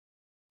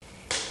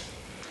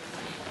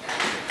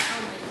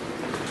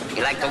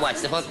You like to watch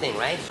the whole thing,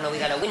 right? We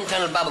got a wind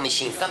tunnel bubble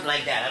machine, something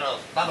like that. I don't know,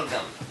 bubble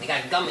gum. We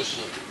got a gum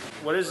machine.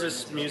 What is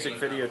this music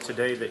video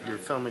today that you're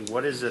filming?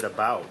 What is it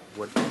about?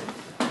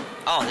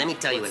 Oh, let me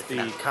tell you what it's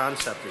the about.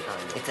 concept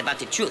behind it? It's about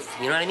the truth.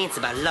 You know what I mean? It's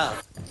about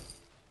love.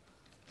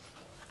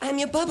 I'm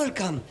your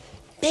bubblegum.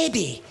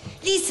 Baby,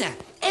 Lisa,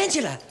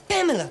 Angela,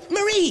 Pamela,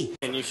 Marie.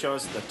 Can you show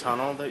us the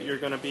tunnel that you're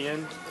going to be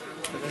in?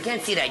 You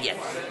can't see that yet.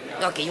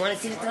 Okay, you want to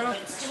see the tunnel?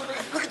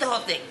 Look at the whole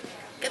thing.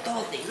 Get the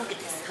whole thing. Look at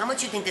this. How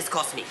much you think this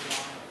cost me?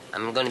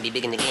 I'm going to be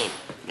big in the game.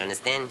 You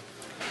understand?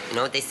 You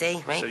know what they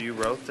say, right? So you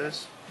wrote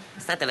this?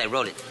 It's not that I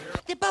wrote it.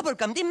 The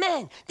bubblegum, the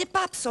man. The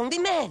pop song, the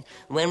man.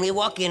 When we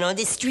walk in on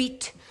the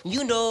street,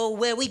 you know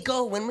where we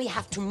go when we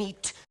have to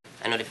meet.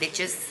 I know the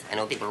pictures. I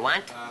know what people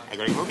want. I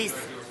go to the movies.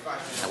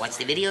 I watch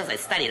the videos. I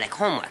study like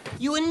homework.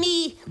 You and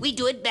me, we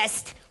do it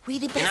best. We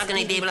the best. You're not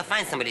going to be able to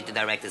find somebody to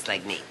direct this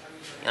like me.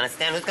 You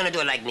understand? Who's going to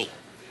do it like me?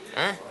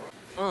 Huh?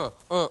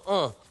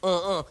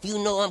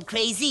 You know I'm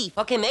crazy.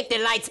 Okay, make the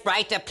lights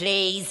brighter,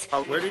 please.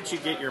 Where did you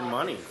get your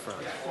money from?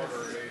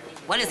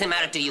 What does it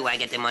matter to you where I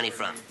get the money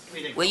from?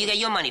 Where you get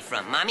your money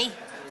from, mommy?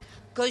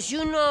 'Cause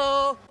you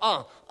know...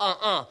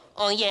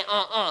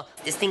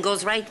 This thing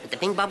goes right with the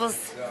pink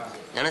bubbles?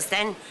 You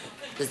understand?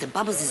 Because the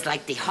bubbles is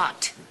like the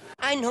heart.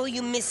 I know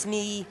you miss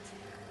me.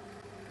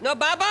 No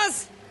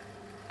bubbles?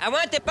 I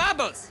want the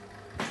bubbles.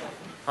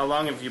 How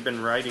long have you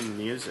been writing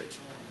music?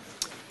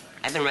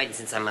 I've been writing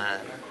since I'm,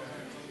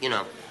 you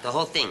know, the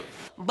whole thing.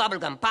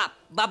 Bubblegum pop,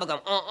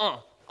 bubblegum,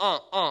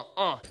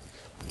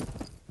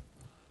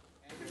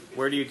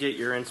 Where do you get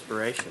your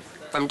inspiration?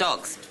 From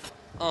dogs.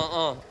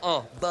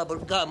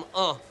 Bubblegum,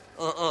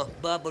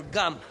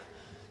 bubblegum.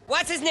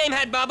 What's his name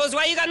had bubbles?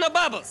 Why you got no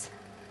bubbles?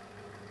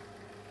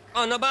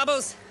 Oh, no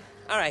bubbles?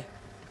 All right.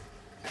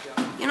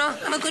 You know,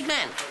 I'm a good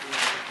man.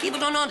 People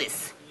don't know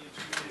this.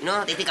 You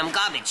know, they think I'm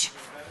garbage.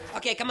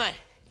 Okay, come on.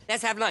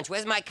 Let's have lunch.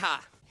 Where's my car?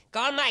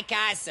 Call my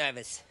car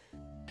service.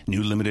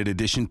 New limited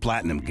edition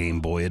Platinum Game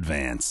Boy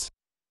Advance.